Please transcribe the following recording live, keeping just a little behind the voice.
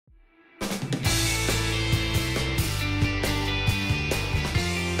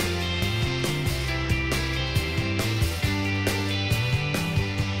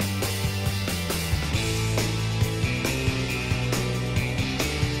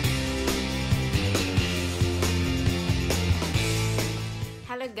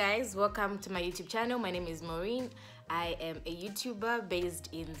guys, welcome to my YouTube channel. My name is Maureen. I am a YouTuber based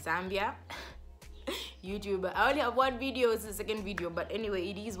in Zambia. YouTuber. I only have one video, it's the second video, but anyway,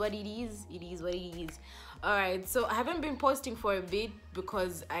 it is what it is. It is what it is. Alright, so I haven't been posting for a bit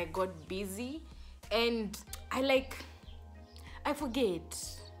because I got busy and I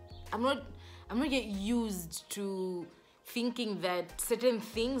forget. I'm not yet used to thinking that certain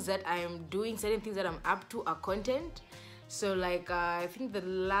things that I am doing, certain things that I'm up to are content. So I think the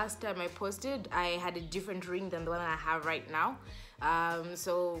last time I posted, I had a different ring than the one I have right now.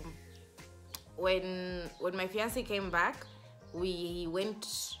 So when my fiance came back, we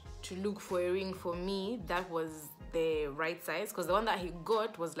went to look for a ring for me that was the right size, because the one that he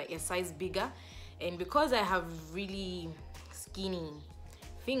got was like a size bigger, and because I have really skinny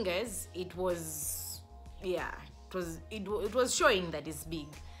fingers, it was showing that it's big.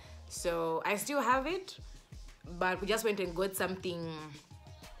 So I still have it, but we just went and got something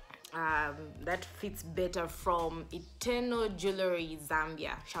that fits better from Eternal Jewelry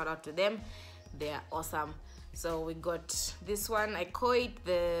Zambia. Shout out to them, they're awesome. So we got this one. I call it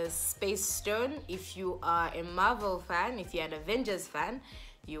the Space Stone. If you are a Marvel fan, if you're an Avengers fan,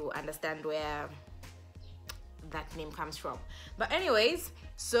 you understand where that name comes from. But anyways,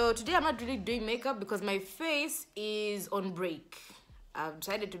 so today I'm not really doing makeup because my face is on break. I've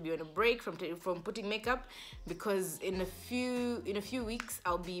decided to be on a break from putting makeup because in a few weeks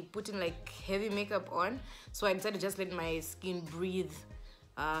I'll be putting like heavy makeup on. So I decided to just let my skin breathe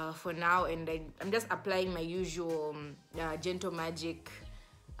for now, and I'm just applying my usual Gentle Magic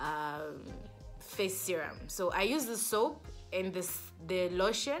face serum. So I use the soap and the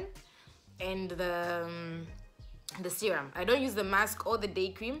lotion and the serum. I don't use the mask or the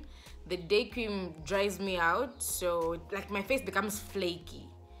day cream. The day cream dries me out, so like my face becomes flaky,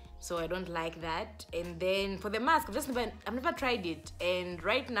 so I don't like that. And then for the mask, I've never tried it, and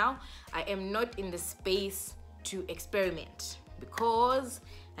right now I am not in the space to experiment because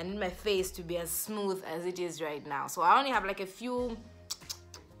I need my face to be as smooth as it is right now. So I only have like a few,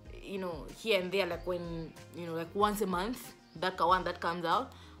 here and there, like when like once a month that one that comes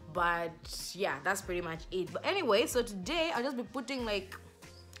out. But yeah, that's pretty much it. But anyway, so today I'll just be putting like,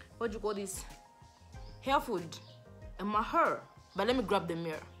 what do you call this, hair food in my hair. But let me grab the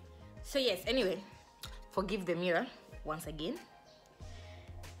mirror. So yes, anyway, forgive the mirror once again.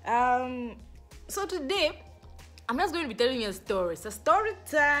 So today I'm just going to be telling you a story. So story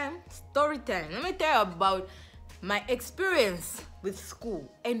time. Let me tell you about my experience with school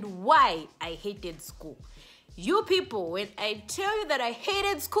and why I hated school. You people, when I tell you that I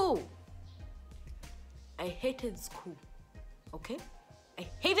hated school, okay? I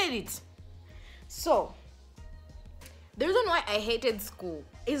hated it. So the reason why I hated school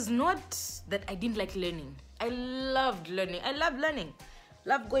is not that I didn't like learning. I loved learning. I love learning.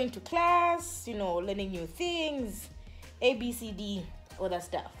 Love going to class, learning new things, A, B, C, D, all that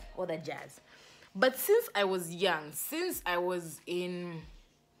stuff, all that jazz. But since I was young, since I was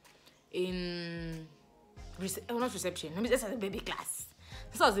not reception, let me just say baby class.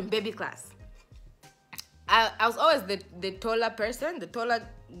 Since I was in baby class, I was always the taller person, the taller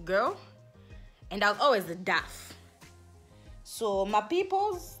girl, and I was always the daff. So my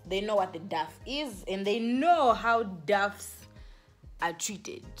peoples, they know what the daff is, and they know how daffs are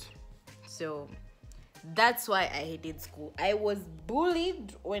treated. So that's why I hated school. I was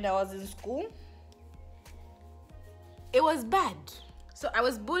bullied when I was in school. It was bad. So I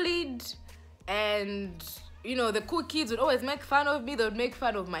was bullied, and the cool kids would always make fun of me. They would make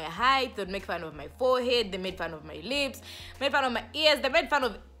fun of my height, they would make fun of my forehead, they made fun of my lips, made fun of my ears, they made fun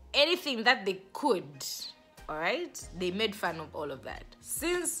of anything that they could. All right, they made fun of all of that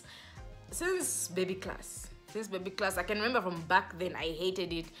since baby class. I can remember from back then I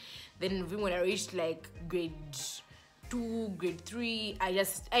hated it. Then when I reached like grade 2, grade 3,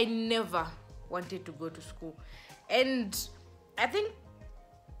 I never wanted to go to school. And I think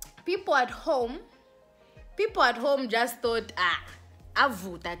people at home just thought,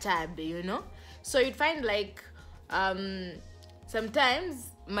 avuta chabe, So you'd find like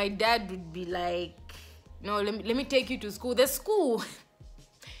sometimes my dad would be like, no, let me take you to school. The school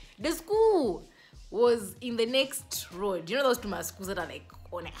was in the next road. Those two schools that are like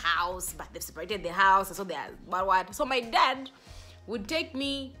on a house, but they've separated the house, so they are what. So my dad would take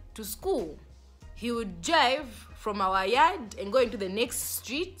me to school. He would drive from our yard and go into the next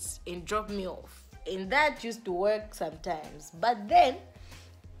street and drop me off. And that used to work sometimes. But then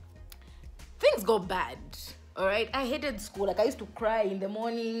things got bad. Alright, I hated school. Like I used to cry in the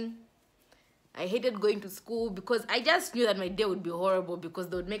morning. I hated going to school because I just knew that my day would be horrible because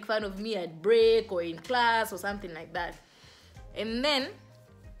they would make fun of me at break or in class or something like that. And then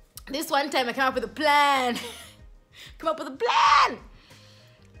This one time I came up with a plan.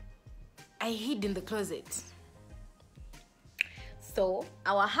 I hid in the closet. So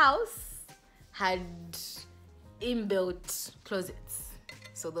our house had inbuilt closets.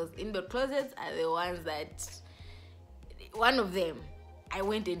 So those inbuilt closets are the ones that, one of them, I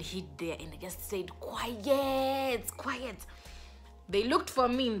went and hid there and I just stayed quiet. They looked for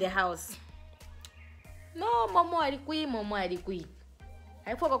me in the house. No, Momo alikui.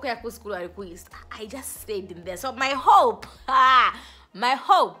 I just stayed in there. So my hope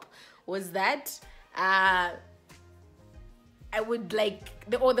was that I would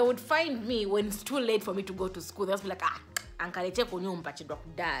or they would find me when it's too late for me to go to school. They would be like,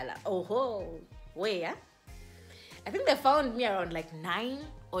 oh, where? I think they found me around 9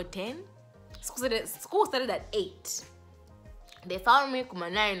 or 10. School started at 8. They found me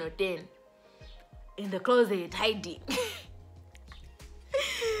 9 or 10 in the closet hiding.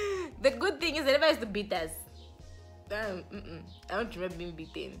 The good thing is they never used to beat us. I don't remember being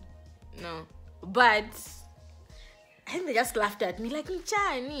beaten. No. But I think they just laughed at me like,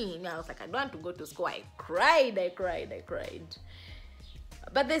 Nichani. I was like, I don't want to go to school. I cried.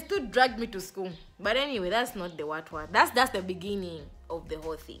 But they still dragged me to school. But anyway, that's not the what. That's the beginning of the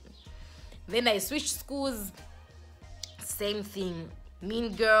whole thing. Then I switched schools. Same thing.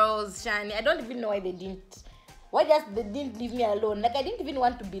 Mean girls, Shani. I don't even know why they didn't. They didn't leave me alone. I didn't even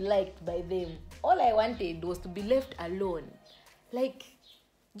want to be liked by them. All I wanted was to be left alone.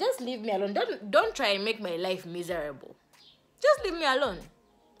 Just leave me alone. Don't try and make my life miserable. Just leave me alone.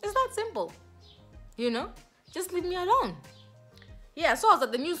 It's that simple. Just leave me alone. Yeah, so I was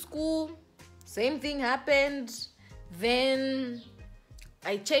at the new school. Same thing happened. Then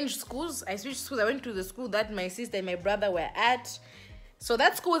I changed schools. I switched schools. I went to the school that my sister and my brother were at. So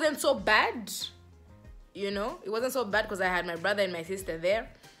that school wasn't so bad. It wasn't so bad because I had my brother and my sister there.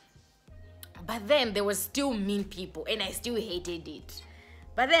 But then there were still mean people and I still hated it.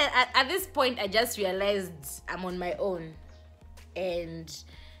 But then at this point, I just realized I'm on my own. And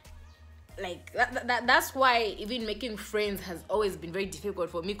that's why even making friends has always been very difficult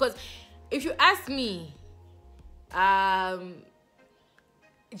for me. Because if you ask me,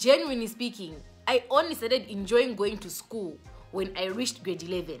 genuinely speaking, I only started enjoying going to school when I reached grade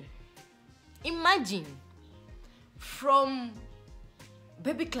 11. Imagine, from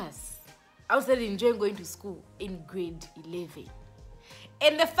baby class, I started enjoying going to school in grade 11.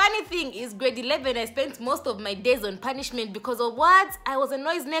 And the funny thing is, grade 11, I spent most of my days on punishment because of what? I was a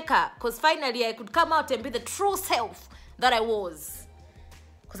noisemaker. Because finally, I could come out and be the true self that I was.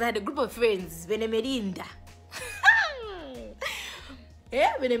 Because I had a group of friends, Benemerinda.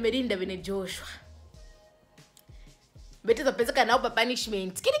 Yeah, Benemerinda, Bene Joshua. Better the person can help a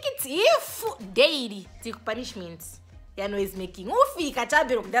punishment. If daily, take punishments. Ya noise making. Ufi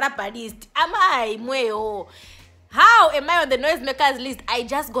kachabero kudara list. Am I mweo? How am I on the noisemakers list? I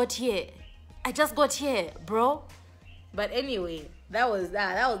just got here, bro. But anyway, that was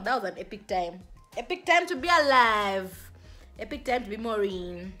an epic time. Epic time to be alive. Epic time to be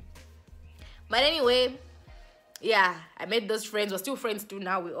Maureen. But anyway, yeah, I made those friends. We're still friends too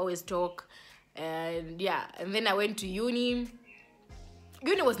now. We always talk. And yeah, and then I went to uni.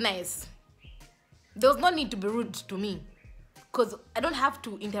 Uni was nice. There was no need to be rude to me because I don't have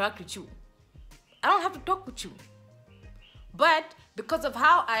to interact with you. I don't have to talk with you. But because of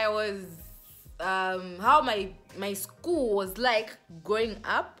how I was, how my school was like growing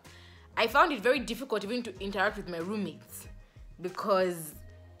up, I found it very difficult even to interact with my roommates because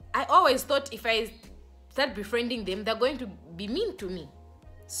I always thought if I start befriending them, they're going to be mean to me.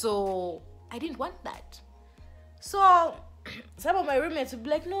 So I didn't want that. So some of my roommates would be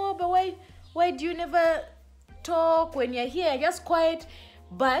like, no, but why do you never talk when you're here? You're just quiet.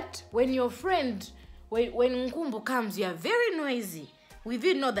 But when your friend, when Nkumbu comes, you're very noisy. We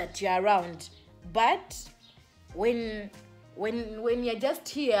didn't know that you're around. But when you're just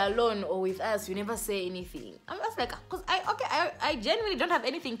here alone or with us, you never say anything. I'm just like, because I genuinely don't have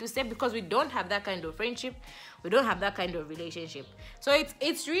anything to say because we don't have that kind of friendship. We don't have that kind of relationship. So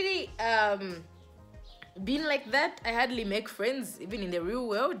it's really been like that. I hardly make friends even in the real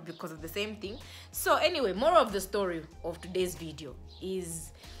world because of the same thing. So anyway, moral of the story of today's video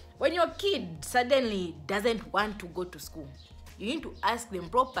is when your kid suddenly doesn't want to go to school, you need to ask them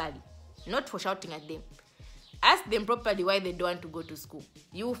properly, not for shouting at them. Ask them properly why they don't want to go to school.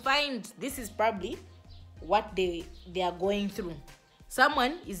 You will find this is probably what they are going through.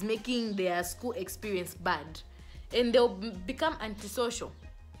 Someone is making their school experience bad and they'll become antisocial.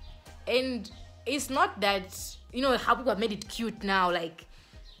 And it's not that, how people have made it cute now, like,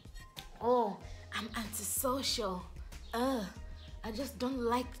 oh, I'm antisocial. I just don't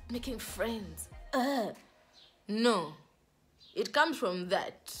like making friends. No, it comes from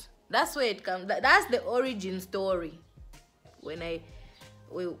that. That's where it comes. That's the origin story. When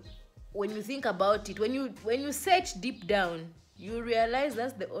you think about it, when you search deep down, you realize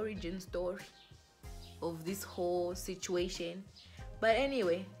that's the origin story of this whole situation. But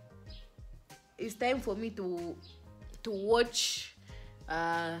anyway, it's time for me to watch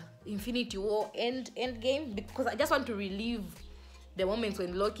Infinity War Endgame, because I just want to relive the moments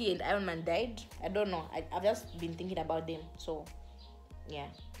when Loki and Iron Man died. I don't know. I've just been thinking about them. So yeah,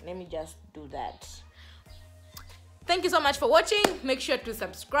 let me just do that. Thank you so much for watching. Make sure to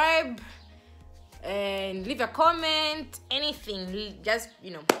subscribe and leave a comment. Anything, just,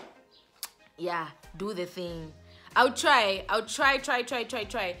 yeah, do the thing. I'll try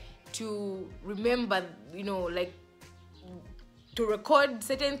to remember, like, to record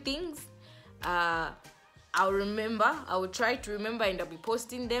certain things. I'll remember. I will try to remember, and I'll be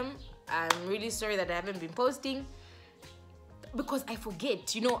posting them. I'm really sorry that I haven't been posting, because I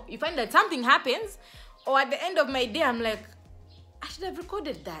forget. You find that something happens, or at the end of my day, I'm like, I should have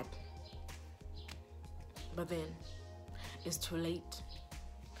recorded that. But then, it's too late.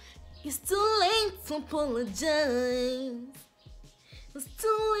 It's too late to apologize. It's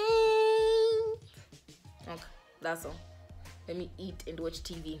too late. Okay, that's all. Let me eat and watch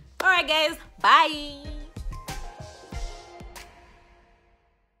TV. Alright, guys. Bye.